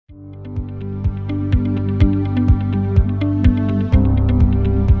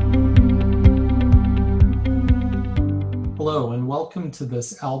welcome to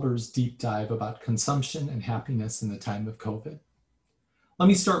this Albers Deep Dive about consumption and happiness in the time of COVID. Let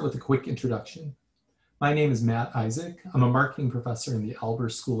me start with a quick introduction. My name is Matt Isaac. I'm a marketing professor in the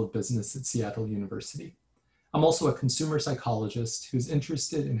Albers School of Business at Seattle University. I'm also a consumer psychologist who's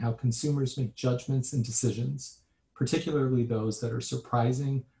interested in how consumers make judgments and decisions, particularly those that are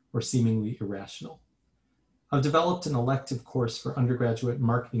surprising or seemingly irrational. I've developed an elective course for undergraduate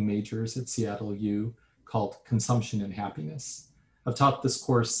marketing majors at Seattle U called Consumption and Happiness. I've taught this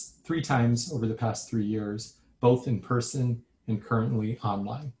course 3 times over the past 3 years, both in person and currently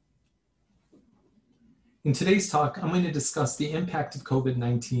online. In today's talk, I'm going to discuss the impact of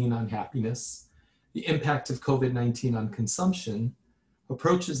COVID-19 on happiness, the impact of COVID-19 on consumption,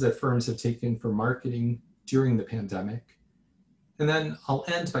 approaches that firms have taken for marketing during the pandemic, and then I'll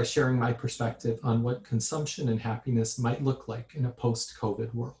end by sharing my perspective on what consumption and happiness might look like in a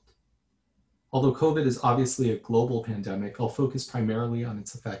post-COVID world. Although COVID is obviously a global pandemic, I'll focus primarily on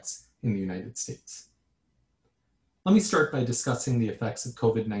its effects in the United States. Let me start by discussing the effects of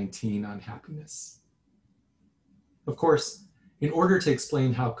COVID-19 on happiness. Of course, in order to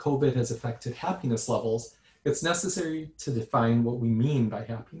explain how COVID has affected happiness levels, it's necessary to define what we mean by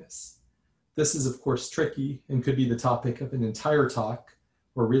happiness. This is, of course, tricky and could be the topic of an entire talk,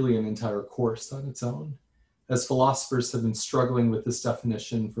 or really an entire course on its own, as philosophers have been struggling with this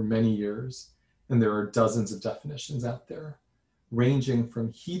definition for many years, and there are dozens of definitions out there, ranging from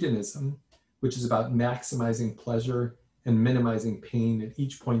hedonism, which is about maximizing pleasure and minimizing pain at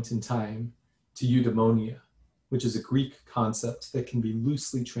each point in time, to eudaimonia, which is a Greek concept that can be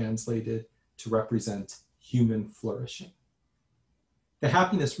loosely translated to represent human flourishing. The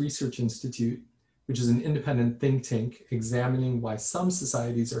Happiness Research Institute, which is an independent think tank examining why some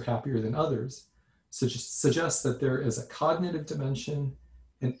societies are happier than others, suggests that there is a cognitive dimension,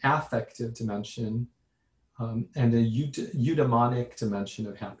 an affective dimension, and a eudaimonic dimension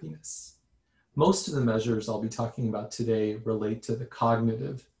of happiness. Most of the measures I'll be talking about today relate to the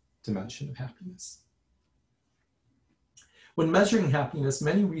cognitive dimension of happiness. When measuring happiness,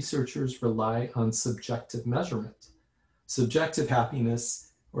 many researchers rely on subjective measurement. Subjective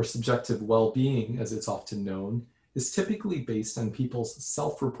happiness, or subjective well-being as it's often known, is typically based on people's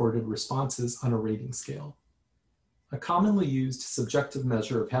self-reported responses on a rating scale. A commonly used subjective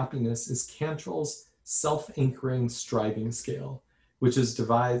measure of happiness is Cantrill's self-anchoring striving scale, which is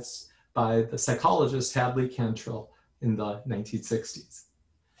devised by the psychologist Hadley Cantrill in the 1960s.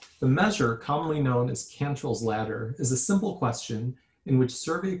 The measure, commonly known as Cantrill's ladder, is a simple question in which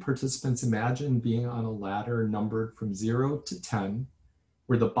survey participants imagine being on a ladder numbered from 0 to 10,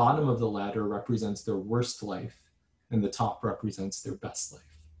 where the bottom of the ladder represents their worst life and the top represents their best life.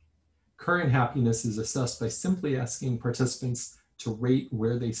 Current happiness is assessed by simply asking participants to rate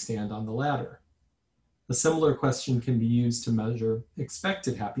where they stand on the ladder. A similar question can be used to measure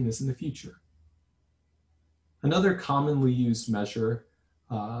expected happiness in the future. Another commonly used measure,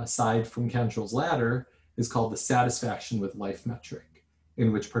 aside from Cantrill's ladder, is called the satisfaction with life metric,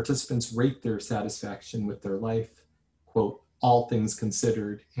 in which participants rate their satisfaction with their life, quote, all things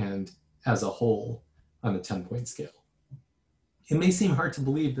considered and as a whole on a 10-point scale. It may seem hard to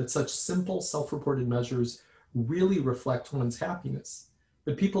believe that such simple self-reported measures really reflect one's happiness,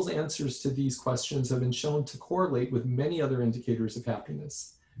 but people's answers to these questions have been shown to correlate with many other indicators of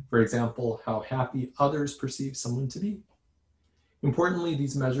happiness. For example, how happy others perceive someone to be. Importantly,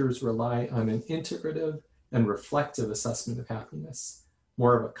 these measures rely on an integrative and reflective assessment of happiness,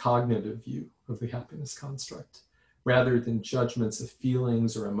 more of a cognitive view of the happiness construct, rather than judgments of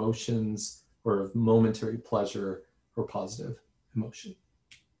feelings or emotions or of momentary pleasure or positive emotion.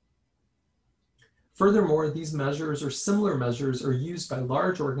 Furthermore, these measures or similar measures are used by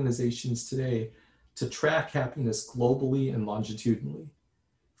large organizations today to track happiness globally and longitudinally.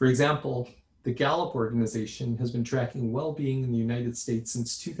 For example, the Gallup organization has been tracking well-being in the United States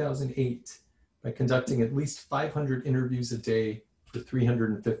since 2008 by conducting at least 500 interviews a day for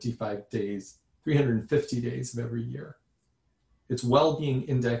 350 days of every year. Its well-being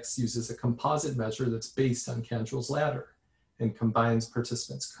index uses a composite measure that's based on Cantrill's ladder and combines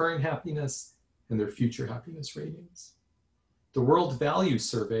participants' current happiness and their future happiness ratings. The World Values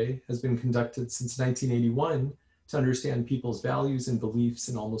Survey has been conducted since 1981 to understand people's values and beliefs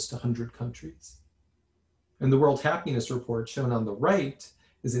in almost 100 countries. And the World Happiness Report, shown on the right,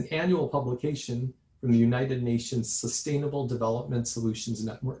 is an annual publication from the United Nations Sustainable Development Solutions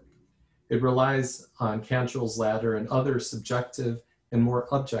Network. It relies on Cantrill's ladder and other subjective and more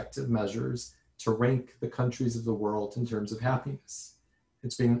objective measures to rank the countries of the world in terms of happiness.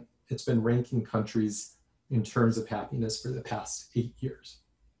 It's been ranking countries in terms of happiness for the past 8 years.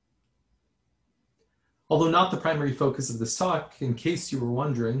 Although not the primary focus of this talk, in case you were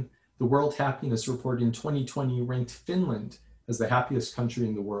wondering, the World Happiness Report in 2020 ranked Finland as the happiest country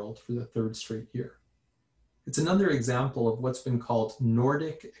in the world for the third straight year. It's another example of what's been called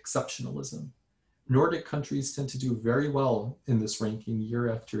Nordic exceptionalism. Nordic countries tend to do very well in this ranking year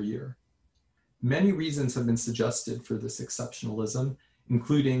after year. Many reasons have been suggested for this exceptionalism,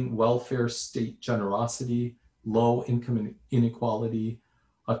 including welfare state generosity, low income inequality,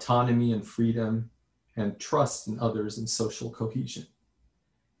 autonomy and freedom, and trust in others and social cohesion.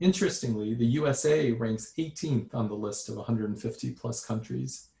 Interestingly, the USA ranks 18th on the list of 150 plus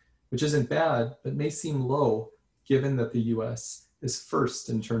countries, which isn't bad, but may seem low given that the US is first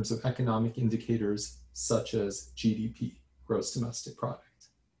in terms of economic indicators such as GDP, gross domestic product.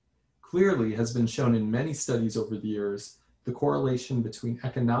 Clearly has been shown in many studies over the years, the correlation between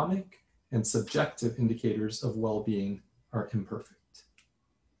economic and subjective indicators of well-being are imperfect.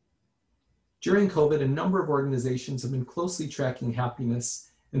 During COVID, a number of organizations have been closely tracking happiness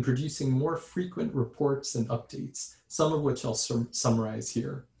and producing more frequent reports and updates, some of which I'll summarize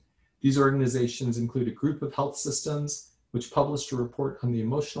here. These organizations include a group of health systems, which published a report on the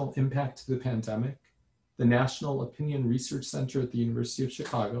emotional impact of the pandemic, the National Opinion Research Center at the University of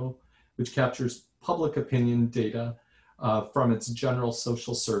Chicago, which captures public opinion data from its general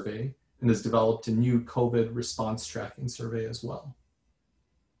social survey and has developed a new COVID response tracking survey as well.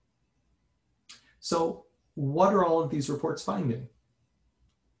 So what are all of these reports finding?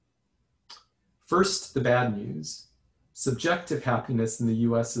 First, the bad news. Subjective happiness in the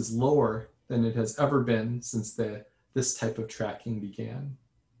US is lower than it has ever been since this type of tracking began.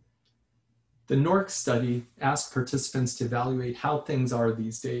 The NORC study asked participants to evaluate how things are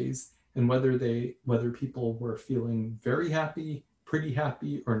these days and whether people were feeling very happy, pretty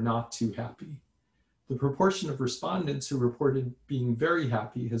happy, or not too happy. The proportion of respondents who reported being very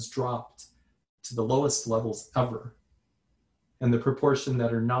happy has dropped to the lowest levels ever. And the proportion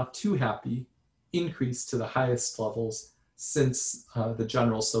that are not too happy increased to the highest levels since the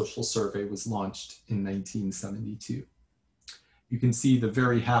General Social Survey was launched in 1972. You can see the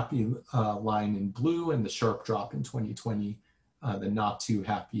very happy line in blue and the sharp drop in 2020, the not too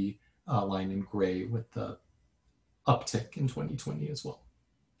happy line in gray with the uptick in 2020 as well.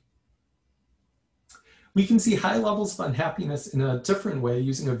 We can see high levels of unhappiness in a different way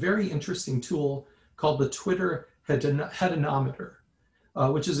using a very interesting tool called the Twitter Hedonometer,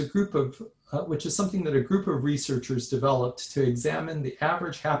 which is something that a group of researchers developed to examine the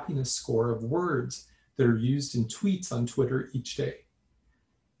average happiness score of words that are used in tweets on Twitter each day.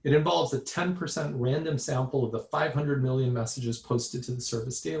 It involves a 10% random sample of the 500 million messages posted to the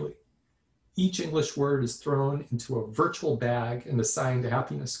service daily. Each English word is thrown into a virtual bag and assigned a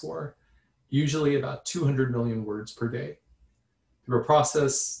happiness score, usually about 200 million words per day. Through a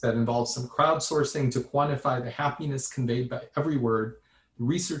process that involves some crowdsourcing to quantify the happiness conveyed by every word, the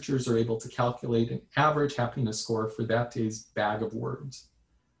researchers are able to calculate an average happiness score for that day's bag of words.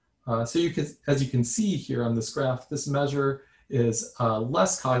 As you can see here on this graph, this measure is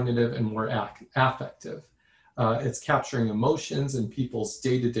less cognitive and more affective. It's capturing emotions and people's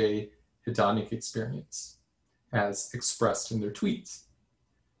day-to-day hedonic experience as expressed in their tweets.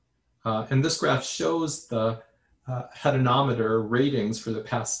 And this graph shows the hedonometer ratings for the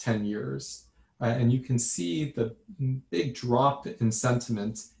past 10 years. And you can see the big drop in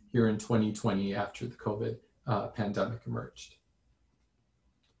sentiment here in 2020 after the COVID pandemic emerged.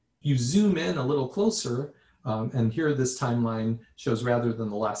 You zoom in a little closer, and here this timeline shows rather than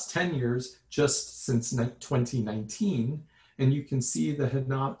the last 10 years, just since 2019, and you can see the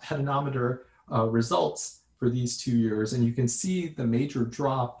hedonometer results for these 2 years, and you can see the major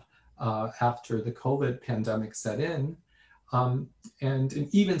drop after the COVID pandemic set in, and an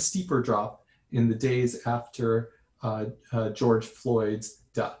even steeper drop in the days after George Floyd's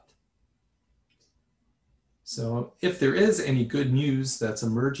death. So if there is any good news that's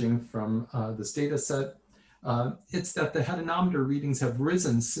emerging from this data set, it's that the hedonometer readings have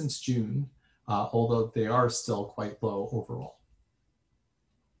risen since June, although they are still quite low overall.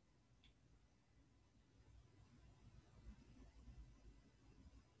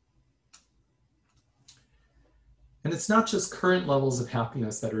 And it's not just current levels of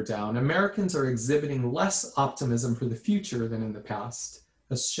happiness that are down. Americans are exhibiting less optimism for the future than in the past,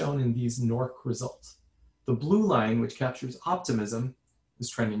 as shown in these NORC results. The blue line, which captures optimism, is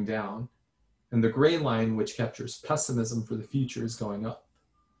trending down, and the gray line, which captures pessimism for the future, is going up.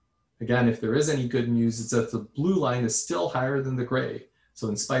 Again, if there is any good news, it's that the blue line is still higher than the gray. So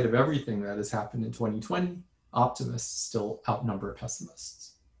in spite of everything that has happened in 2020, optimists still outnumber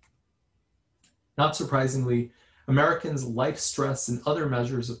pessimists. Not surprisingly, Americans' life stress and other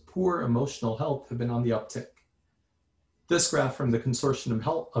measures of poor emotional health have been on the uptick. This graph from the Consortium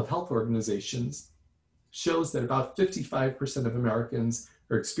of Health Organizations shows that about 55% of Americans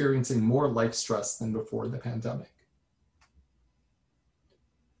are experiencing more life stress than before the pandemic.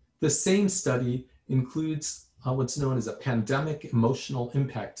 The same study includes what's known as a pandemic emotional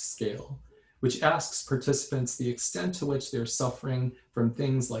impact scale, which asks participants the extent to which they're suffering from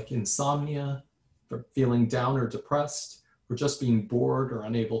things like insomnia, from feeling down or depressed, or just being bored or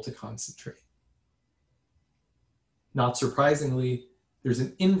unable to concentrate. Not surprisingly, there's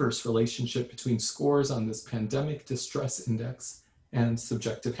an inverse relationship between scores on this pandemic distress index and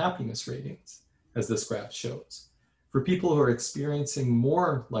subjective happiness ratings, as this graph shows. For people who are experiencing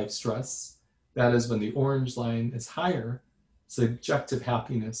more life stress, that is when the orange line is higher, subjective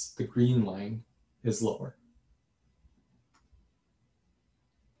happiness, the green line, is lower.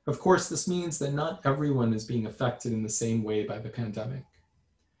 Of course, this means that not everyone is being affected in the same way by the pandemic.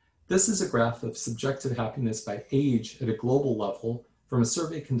 This is a graph of subjective happiness by age at a global level from a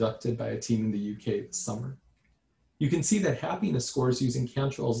survey conducted by a team in the UK this summer. You can see that happiness scores using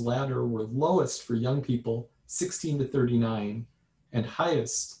Cantrell's ladder were lowest for young people 16 to 39 and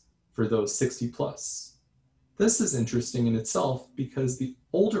highest for those 60 plus. This is interesting in itself because the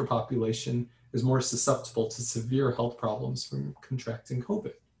older population is more susceptible to severe health problems from contracting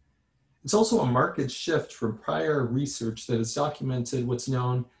COVID. It's also a marked shift from prior research that has documented what's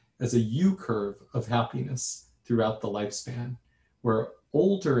known as a U-curve of happiness throughout the lifespan, where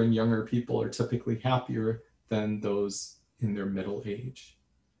older and younger people are typically happier than those in their middle age.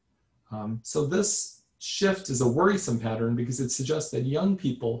 So this shift is a worrisome pattern because it suggests that young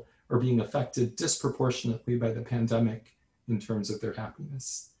people are being affected disproportionately by the pandemic in terms of their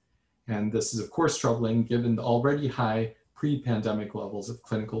happiness. And this is of course troubling given the already high pre-pandemic levels of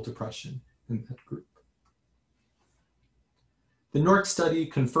clinical depression in that group. The NORC study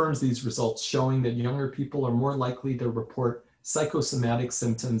confirms these results, showing that younger people are more likely to report psychosomatic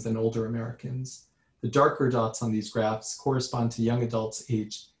symptoms than older Americans. The darker dots on these graphs correspond to young adults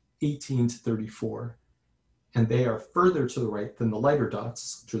aged 18 to 34, and they are further to the right than the lighter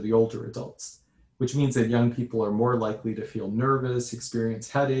dots, which are the older adults, which means that young people are more likely to feel nervous,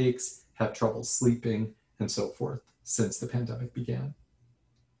 experience headaches, have trouble sleeping, and so forth since the pandemic began.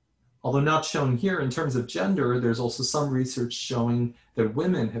 Although not shown here in terms of gender, there's also some research showing that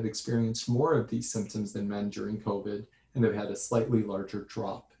women have experienced more of these symptoms than men during COVID and have had a slightly larger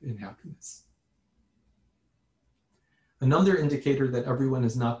drop in happiness. Another indicator that everyone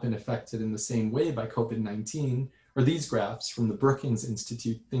has not been affected in the same way by COVID-19 are these graphs from the Brookings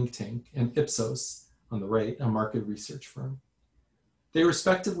Institute think tank and Ipsos on the right, a market research firm. They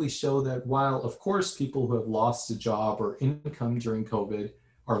respectively show that while, of course, people who have lost a job or income during COVID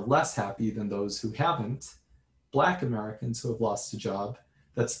are less happy than those who haven't, Black Americans who have lost a job,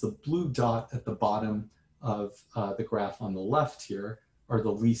 that's the blue dot at the bottom of the graph on the left here, are the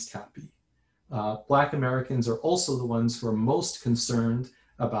least happy. Black Americans are also the ones who are most concerned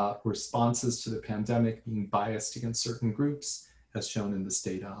about responses to the pandemic being biased against certain groups, as shown in this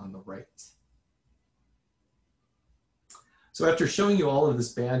data on the right. So after showing you all of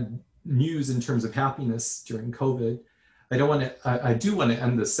this bad news in terms of happiness during COVID, I do want to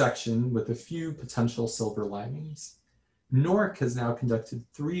end this section with a few potential silver linings. NORC has now conducted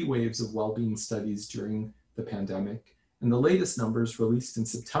 3 waves of well-being studies during the pandemic, and the latest numbers released in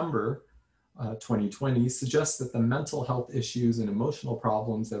September 2020 suggest that the mental health issues and emotional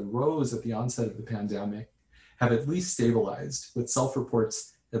problems that rose at the onset of the pandemic have at least stabilized, with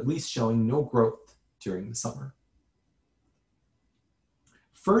self-reports at least showing no growth during the summer.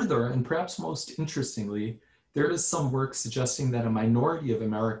 Further, and perhaps most interestingly, there is some work suggesting that a minority of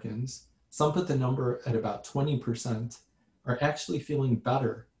Americans, some put the number at about 20%, are actually feeling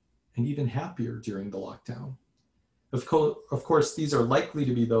better and even happier during the lockdown. Of course, these are likely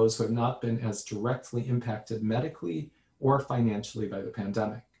to be those who have not been as directly impacted medically or financially by the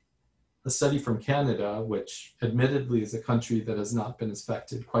pandemic. A study from Canada, which admittedly is a country that has not been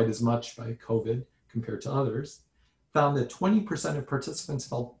affected quite as much by COVID compared to others, found that 20% of participants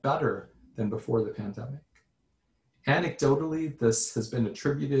felt better than before the pandemic. Anecdotally, this has been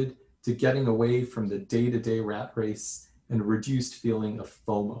attributed to getting away from the day-to-day rat race and a reduced feeling of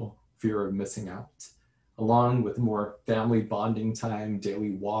FOMO, fear of missing out, along with more family bonding time,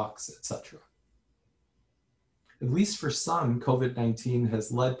 daily walks, etc. At least for some, COVID-19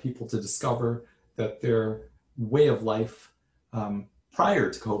 has led people to discover that their way of life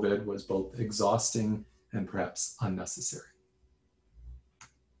prior to COVID was both exhausting and perhaps unnecessary.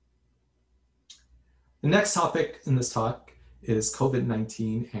 The next topic in this talk is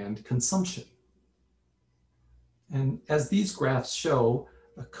COVID-19 and consumption. And as these graphs show,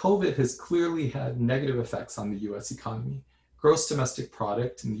 COVID has clearly had negative effects on the US economy. Gross domestic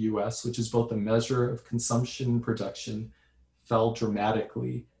product in the US, which is both a measure of consumption and production, fell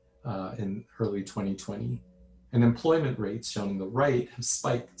dramatically in early 2020. And employment rates, shown on the right, have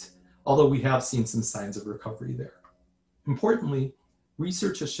spiked, although we have seen some signs of recovery there. Importantly,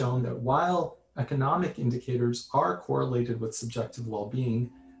 research has shown that while economic indicators are correlated with subjective well-being,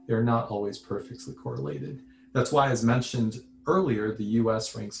 they're not always perfectly correlated. That's why, as mentioned earlier, the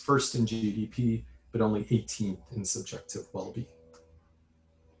US ranks first in GDP, but only 18th in subjective well-being.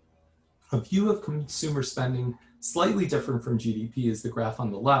 A view of consumer spending slightly different from GDP is the graph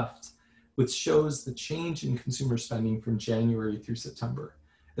on the left, which shows the change in consumer spending from January through September.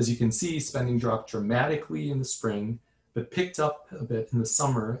 As you can see, spending dropped dramatically in the spring, but picked up a bit in the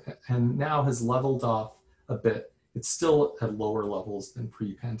summer and now has leveled off a bit. It's still at lower levels than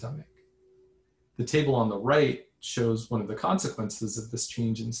pre-pandemic. The table on the right shows one of the consequences of this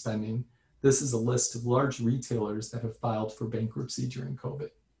change in spending. This is a list of large retailers that have filed for bankruptcy during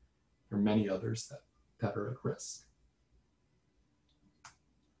COVID. There are many others that are at risk.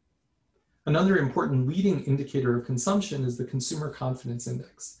 Another important leading indicator of consumption is the Consumer Confidence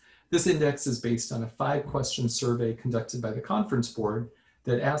Index. This index is based on a 5-question survey conducted by the Conference Board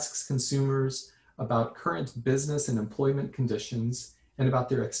that asks consumers about current business and employment conditions and about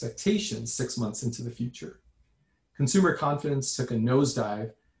their expectations 6 months into the future. Consumer confidence took a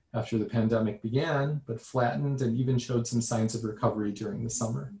nosedive after the pandemic began, but flattened and even showed some signs of recovery during the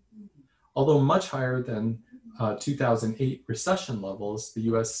summer. Although much higher than 2008 recession levels, the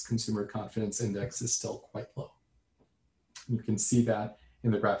US Consumer Confidence Index is still quite low. You can see that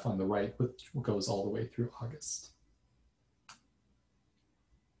in the graph on the right, which goes all the way through August.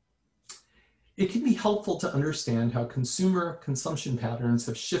 It can be helpful to understand how consumer consumption patterns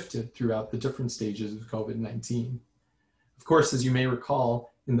have shifted throughout the different stages of COVID-19. Of course, as you may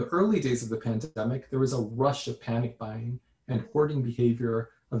recall, in the early days of the pandemic, there was a rush of panic buying and hoarding behavior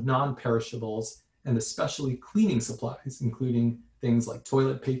of non-perishables and especially cleaning supplies, including things like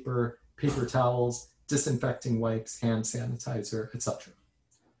toilet paper, paper towels, disinfecting wipes, hand sanitizer, etc.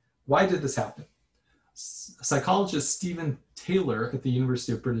 Why did this happen? Psychologist Stephen Taylor at the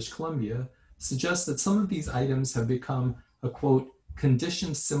University of British Columbia suggests that some of these items have become a, quote,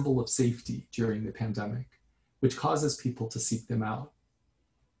 conditioned symbol of safety during the pandemic, which causes people to seek them out.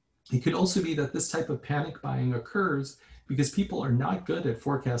 It could also be that this type of panic buying occurs because people are not good at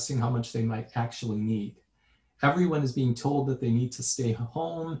forecasting how much they might actually need. Everyone is being told that they need to stay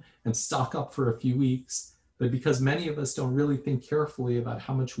home and stock up for a few weeks, but because many of us don't really think carefully about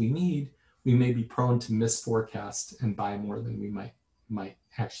how much we need, we may be prone to misforecast and buy more than we might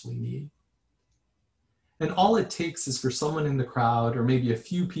actually need. And all it takes is for someone in the crowd, or maybe a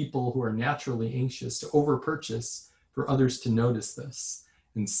few people who are naturally anxious, to overpurchase for others to notice this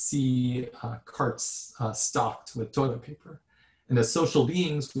and see carts stocked with toilet paper. And as social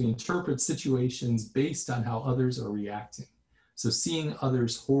beings, we interpret situations based on how others are reacting. So seeing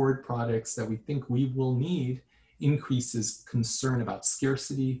others hoard products that we think we will need increases concern about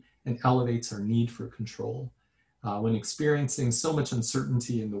scarcity and elevates our need for control. When experiencing so much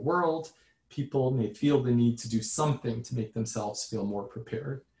uncertainty in the world, people may feel the need to do something to make themselves feel more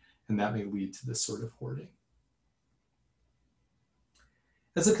prepared, and that may lead to this sort of hoarding.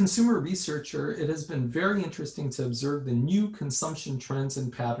 As a consumer researcher, it has been very interesting to observe the new consumption trends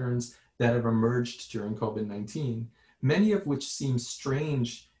and patterns that have emerged during COVID-19, many of which seem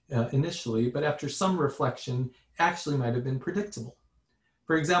strange initially, but after some reflection, actually might have been predictable.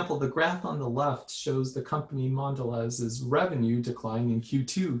 For example, the graph on the left shows the company Mondelez's revenue decline in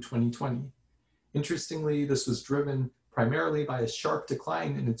Q2 2020. Interestingly, this was driven primarily by a sharp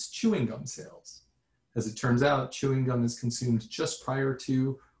decline in its chewing gum sales. As it turns out, chewing gum is consumed just prior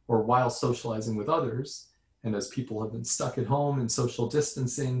to or while socializing with others, and as people have been stuck at home and social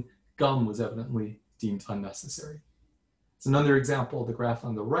distancing, gum was evidently deemed unnecessary. As another example, the graph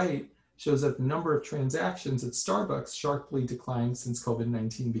on the right shows that the number of transactions at Starbucks sharply declined since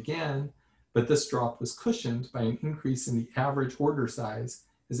COVID-19 began, but this drop was cushioned by an increase in the average order size,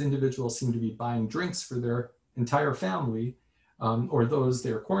 as individuals seem to be buying drinks for their entire family or those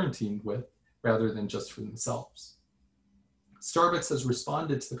they're quarantined with, rather than just for themselves. Starbucks has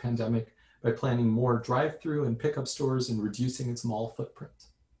responded to the pandemic by planning more drive-through and pickup stores and reducing its mall footprint.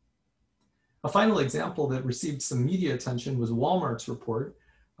 A final example that received some media attention was Walmart's report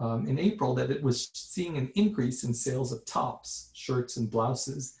in April that it was seeing an increase in sales of tops, shirts and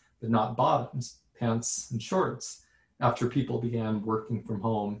blouses, but not bottoms, pants and shorts, after people began working from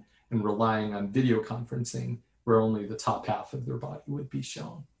home and relying on video conferencing where only the top half of their body would be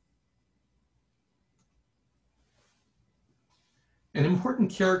shown. An important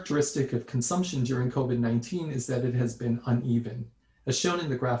characteristic of consumption during COVID-19 is that it has been uneven. As shown in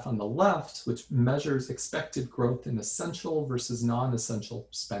the graph on the left, which measures expected growth in essential versus non-essential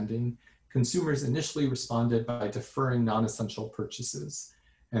spending, consumers initially responded by deferring non-essential purchases.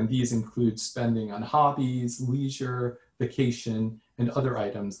 And these include spending on hobbies, leisure, vacation, and other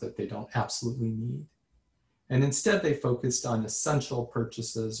items that they don't absolutely need. And instead, they focused on essential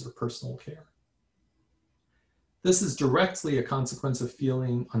purchases or personal care. This is directly a consequence of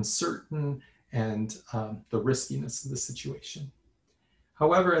feeling uncertain and the riskiness of the situation.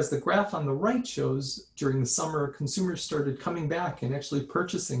 However, as the graph on the right shows, during the summer, consumers started coming back and actually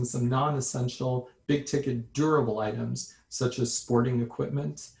purchasing some non-essential, big-ticket durable items, such as sporting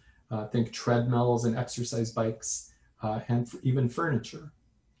equipment, think treadmills and exercise bikes, and even furniture.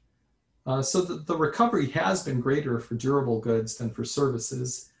 So the recovery has been greater for durable goods than for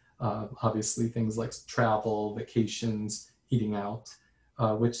services. Obviously, things like travel, vacations, eating out,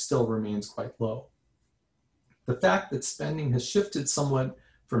 which still remains quite low. The fact that spending has shifted somewhat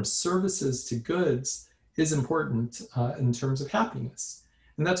from services to goods is important in terms of happiness.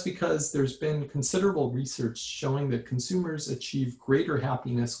 And that's because there's been considerable research showing that consumers achieve greater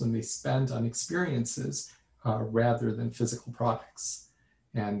happiness when they spend on experiences rather than physical products.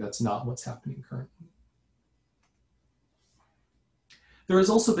 And that's not what's happening currently. There has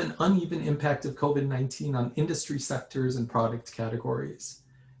also been uneven impact of COVID-19 on industry sectors and product categories.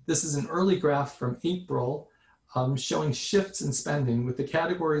 This is an early graph from April showing shifts in spending, with the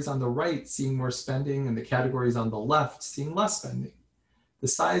categories on the right seeing more spending and the categories on the left seeing less spending. The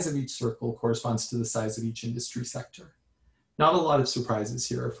size of each circle corresponds to the size of each industry sector. Not a lot of surprises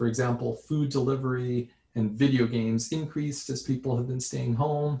here. For example, food delivery and video games increased as people have been staying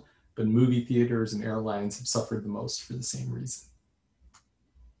home, but movie theaters and airlines have suffered the most for the same reason.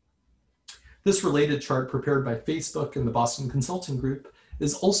 This related chart, prepared by Facebook and the Boston Consulting Group,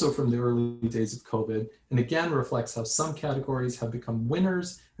 is also from the early days of COVID, and again reflects how some categories have become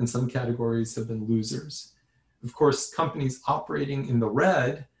winners and some categories have been losers. Of course, companies operating in the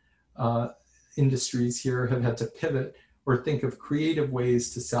red industries here have had to pivot or think of creative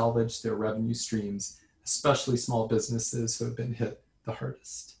ways to salvage their revenue streams, especially small businesses who have been hit the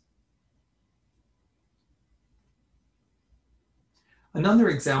hardest. Another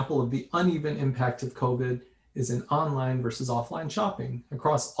example of the uneven impact of COVID is in online versus offline shopping.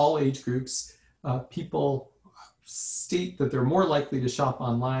 Across all age groups, people state that they're more likely to shop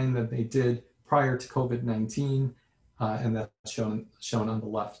online than they did prior to COVID-19, and that's shown on the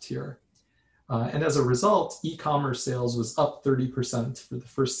left here. And as a result, e-commerce sales was up 30% for the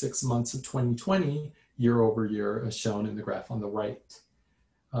first 6 months of 2020, year over year, as shown in the graph on the right.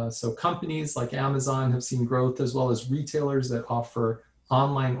 So companies like Amazon have seen growth, as well as retailers that offer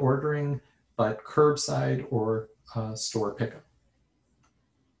online ordering, but curbside or store pickup.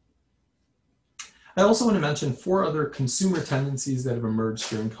 I also want to mention 4 other consumer tendencies that have emerged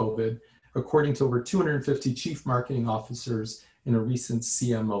during COVID, according to over 250 chief marketing officers in a recent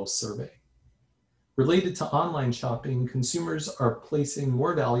CMO survey. Related to online shopping, consumers are placing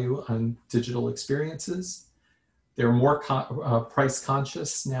more value on digital experiences. They're more price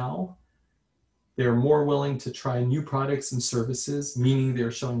conscious now. They're more willing to try new products and services, meaning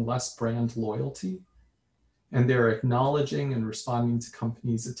they're showing less brand loyalty. And they're acknowledging and responding to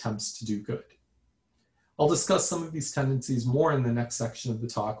companies' attempts to do good. I'll discuss some of these tendencies more in the next section of the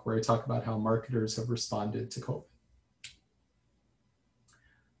talk, where I talk about how marketers have responded to COVID.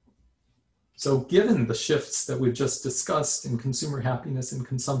 So given the shifts that we've just discussed in consumer happiness and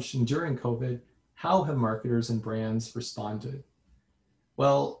consumption during COVID, how have marketers and brands responded?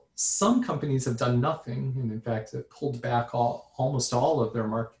 Well, some companies have done nothing, and in fact, have pulled back almost all of their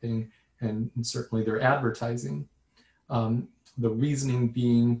marketing and certainly their advertising. The reasoning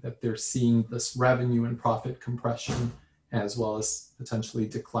being that they're seeing this revenue and profit compression, as well as potentially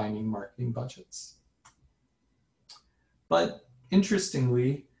declining marketing budgets. But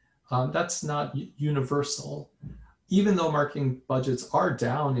interestingly, that's not universal. Even though marketing budgets are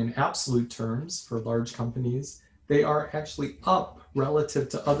down in absolute terms for large companies, they are actually up relative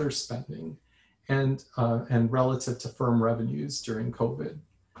to other spending and relative to firm revenues during COVID.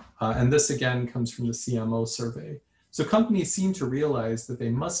 And this again comes from the CMO survey. So companies seem to realize that they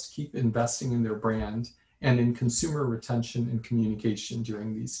must keep investing in their brand and in consumer retention and communication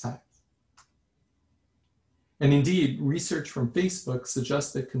during these times. And indeed, research from Facebook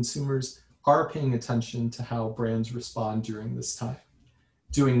suggests that consumers are paying attention to how brands respond during this time.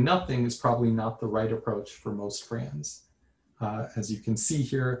 Doing nothing is probably not the right approach for most brands. As you can see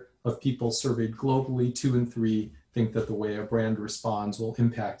here, of people surveyed globally, 2 in 3 think that the way a brand responds will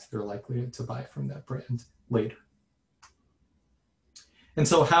impact their likelihood to buy from that brand later. And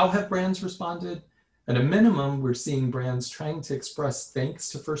so how have brands responded? At a minimum, we're seeing brands trying to express thanks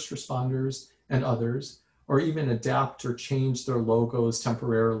to first responders and others, or even adapt or change their logos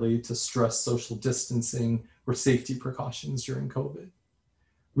temporarily to stress social distancing or safety precautions during COVID.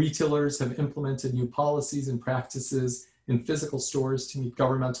 Retailers have implemented new policies and practices in physical stores to meet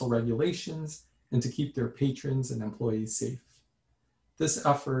governmental regulations and to keep their patrons and employees safe. This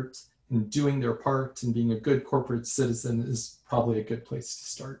effort in doing their part and being a good corporate citizen is probably a good place to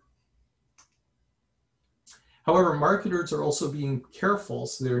start. However, marketers are also being careful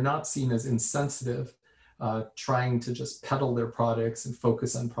so they're not seen as insensitive, trying to just peddle their products and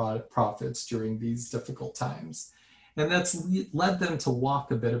focus on profits during these difficult times. And that's led them to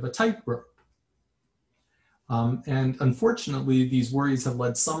walk a bit of a tightrope. And unfortunately, these worries have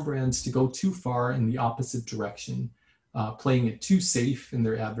led some brands to go too far in the opposite direction, playing it too safe in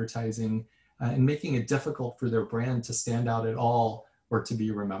their advertising and making it difficult for their brand to stand out at all or to be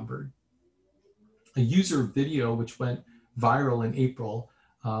remembered. A user video which went viral in April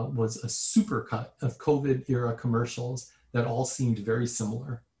was a supercut of COVID-era commercials that all seemed very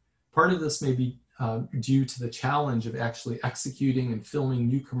similar. Part of this may be due to the challenge of actually executing and filming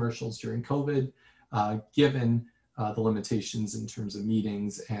new commercials during COVID, given the limitations in terms of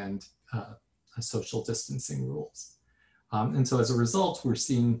meetings and social distancing rules. And so as a result, we're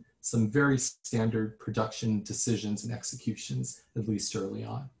seeing some very standard production decisions and executions, at least early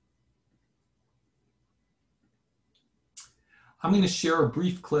on. I'm going to share a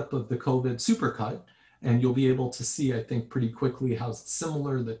brief clip of the COVID supercut, and you'll be able to see, I think, pretty quickly how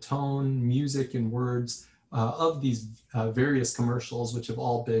similar the tone, music, and words of these various commercials, which have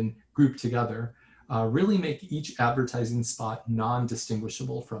all been grouped together, really make each advertising spot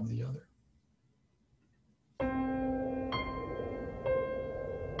non-distinguishable from the other.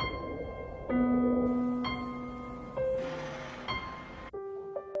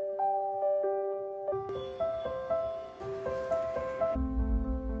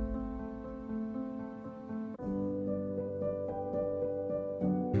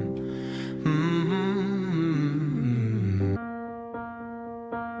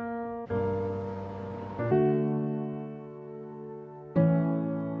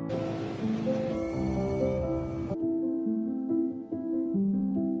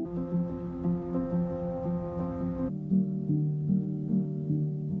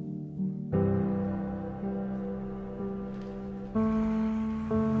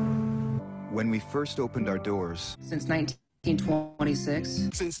 When we first opened our doors. Since 1926.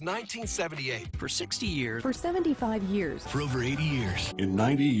 Since 1978. For 60 years. For 75 years. For over 80 years. In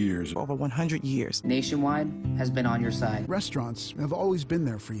 90 years. Over 100 years. Nationwide has been on your side. Restaurants have always been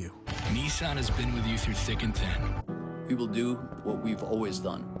there for you. Nissan has been with you through thick and thin. We will do what we've always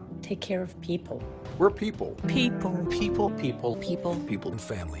done. Take care of people. We're people. People. People. People. People. People and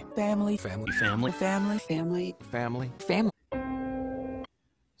family. Family. Family. Family. Family. Family. Family. Family.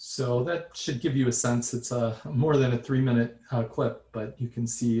 So that should give you a sense. It's a more than a 3-minute clip, but you can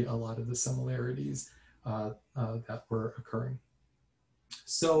see a lot of the similarities that were occurring.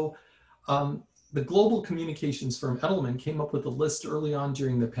 So the global communications firm Edelman came up with a list early on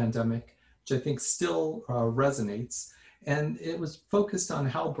during the pandemic, which I think still resonates. And it was focused on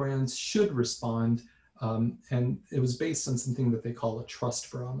how brands should respond. And it was based on something that they call a trust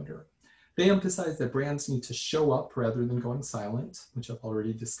barometer. They emphasize that brands need to show up rather than going silent, which I've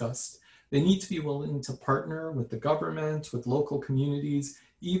already discussed. They need to be willing to partner with the government, with local communities,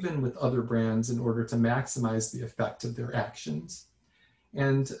 even with other brands in order to maximize the effect of their actions.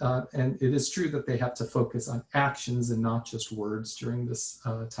 And it is true that they have to focus on actions and not just words during this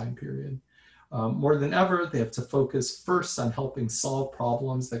time period. More than ever, they have to focus first on helping solve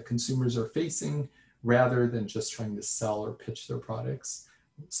problems that consumers are facing rather than just trying to sell or pitch their products,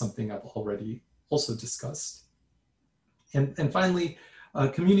 something I've already also discussed. And finally,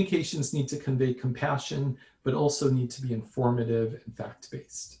 communications need to convey compassion, but also need to be informative and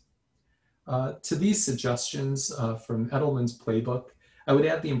fact-based. To these suggestions from Edelman's playbook, I would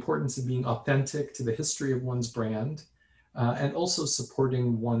add the importance of being authentic to the history of one's brand and also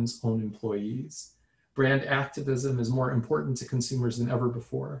supporting one's own employees. Brand activism is more important to consumers than ever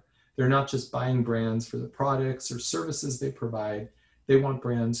before. They're not just buying brands for the products or services they provide. They want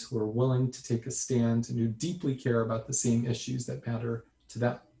brands who are willing to take a stand and who deeply care about the same issues that matter to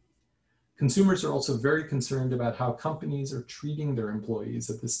them. Consumers are also very concerned about how companies are treating their employees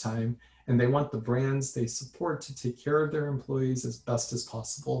at this time, and they want the brands they support to take care of their employees as best as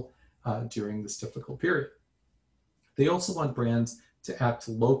possible during this difficult period. They also want brands to act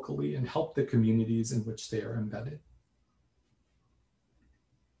locally and help the communities in which they are embedded.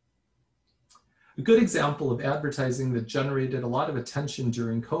 A good example of advertising that generated a lot of attention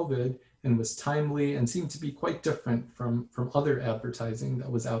during COVID and was timely and seemed to be quite different from other advertising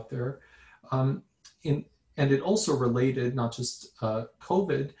that was out there. And it also related not just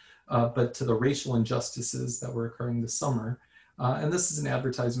COVID, but to the racial injustices that were occurring this summer. And this is an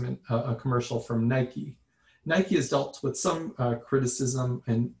advertisement, a commercial from Nike. Nike has dealt with some criticism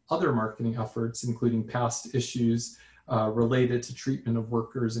and other marketing efforts, including past issues related to treatment of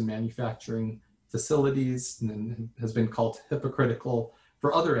workers in manufacturing facilities, and has been called hypocritical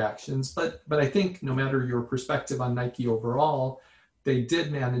for other actions. But I think no matter your perspective on Nike overall, they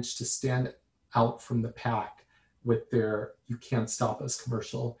did manage to stand out from the pack with their "You Can't Stop Us"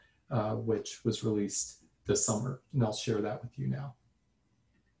 commercial, which was released this summer. And I'll share that with you now.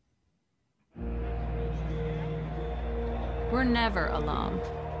 We're never alone.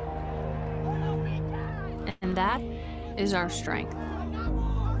 And that is our strength.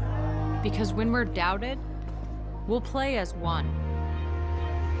 Because when we're doubted, we'll play as one.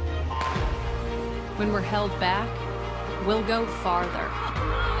 When we're held back, we'll go farther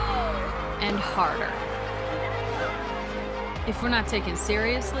and harder. If we're not taken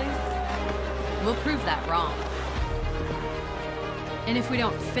seriously, we'll prove that wrong. And if we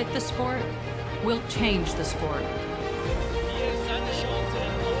don't fit the sport, we'll change the sport.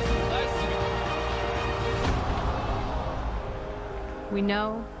 We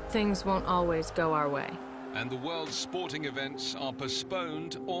know things won't always go our way. And the world's sporting events are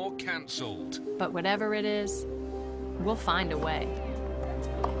postponed or cancelled. But whatever it is, we'll find a way.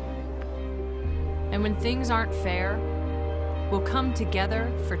 And when things aren't fair, we'll come together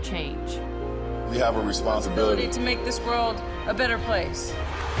for change. We have a responsibility to make this world a better place.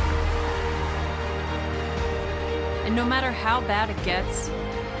 And no matter how bad it gets,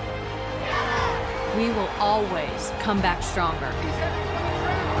 we will always come back stronger.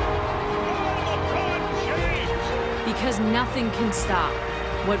 Because nothing can stop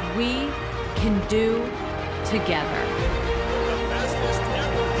what we can do together.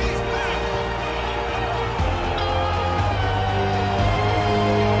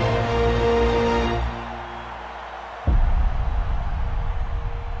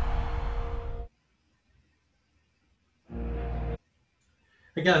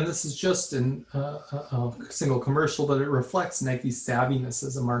 Again, this is just a single commercial, but it reflects Nike's savviness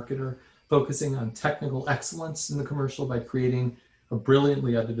as a marketer, focusing on technical excellence in the commercial by creating a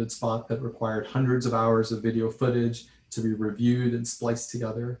brilliantly edited spot that required hundreds of hours of video footage to be reviewed and spliced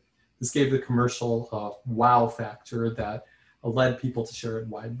together. This gave the commercial a wow factor that led people to share it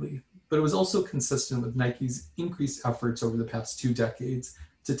widely. But it was also consistent with Nike's increased efforts over the past 2 decades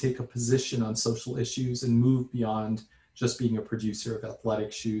to take a position on social issues and move beyond just being a producer of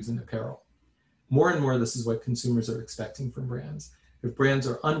athletic shoes and apparel. More and more, this is what consumers are expecting from brands. If brands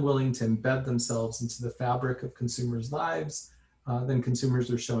are unwilling to embed themselves into the fabric of consumers' lives, then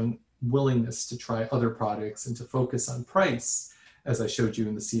consumers are showing willingness to try other products and to focus on price, as I showed you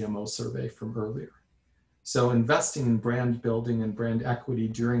in the CMO survey from earlier. So investing in brand building and brand equity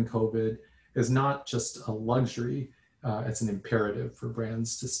during COVID is not just a luxury, it's an imperative for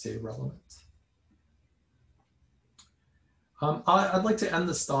brands to stay relevant. I'd like to end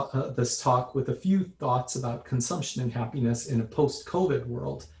this talk with a few thoughts about consumption and happiness in a post-COVID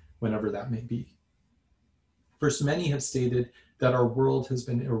world, whenever that may be. First, many have stated that our world has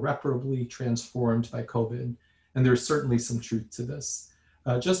been irreparably transformed by COVID, and there's certainly some truth to this.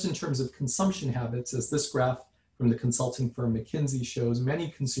 Just in terms of consumption habits, as this graph from the consulting firm McKinsey shows,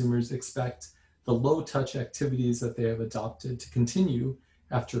 many consumers expect the low-touch activities that they have adopted to continue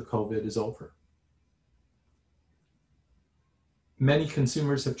after COVID is over. Many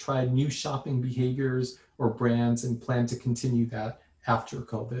consumers have tried new shopping behaviors or brands and plan to continue that after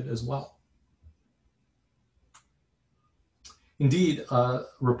COVID as well. Indeed, a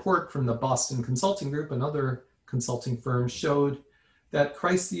report from the Boston Consulting Group, another consulting firm, showed that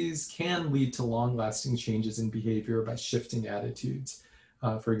crises can lead to long-lasting changes in behavior by shifting attitudes.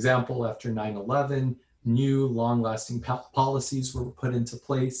 For example, after 9/11, new long-lasting policies were put into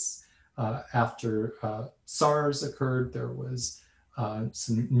place. After SARS occurred, there was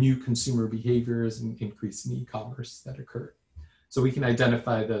some new consumer behaviors and increase in e-commerce that occurred. So we can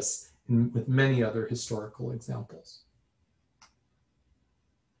identify this with many other historical examples.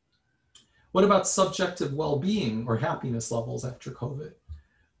 What about subjective well-being or happiness levels after COVID?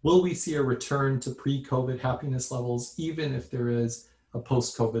 Will we see a return to pre-COVID happiness levels even if there is a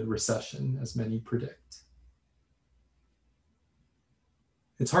post-COVID recession, as many predict?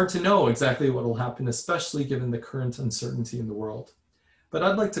 It's hard to know exactly what will happen, especially given the current uncertainty in the world. But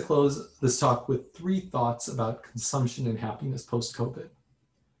I'd like to close this talk with 3 thoughts about consumption and happiness post-COVID.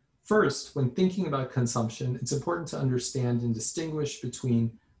 First, when thinking about consumption, it's important to understand and distinguish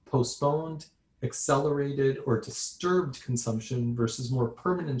between postponed, accelerated, or disturbed consumption versus more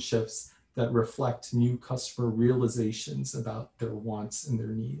permanent shifts that reflect new customer realizations about their wants and their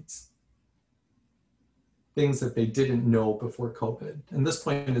needs. Things that they didn't know before COVID. And this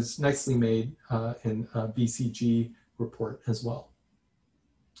point is nicely made in a BCG report as well.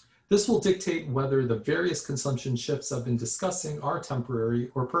 This will dictate whether the various consumption shifts I've been discussing are temporary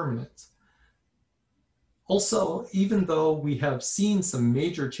or permanent. Also, even though we have seen some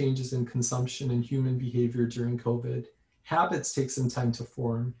major changes in consumption and human behavior during COVID, habits take some time to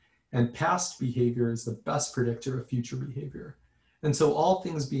form, and past behavior is the best predictor of future behavior. And so all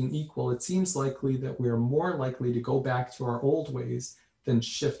things being equal, it seems likely that we are more likely to go back to our old ways than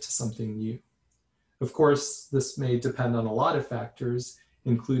shift to something new. Of course, this may depend on a lot of factors,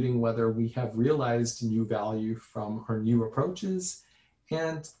 including whether we have realized new value from our new approaches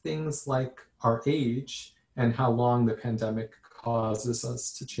and things like our age and how long the pandemic causes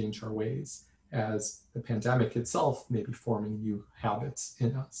us to change our ways, as the pandemic itself may be forming new habits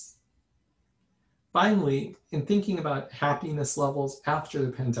in us. Finally, in thinking about happiness levels after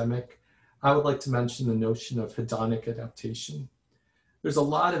the pandemic, I would like to mention the notion of hedonic adaptation. There's a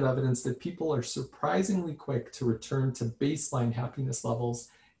lot of evidence that people are surprisingly quick to return to baseline happiness levels,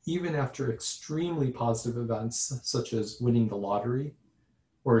 even after extremely positive events, such as winning the lottery,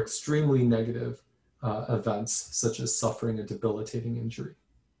 or extremely negative events, such as suffering a debilitating injury.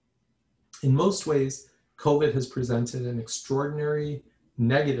 In most ways, COVID has presented an extraordinary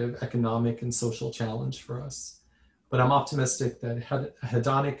negative economic and social challenge for us. But I'm optimistic that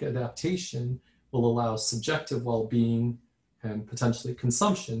hedonic adaptation will allow subjective well-being and potentially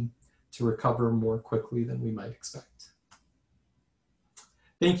consumption to recover more quickly than we might expect.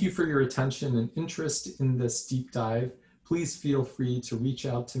 Thank you for your attention and interest in this deep dive. Please feel free to reach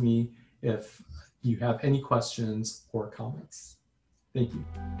out to me if you have any questions or comments. Thank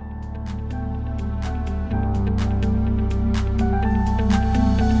you.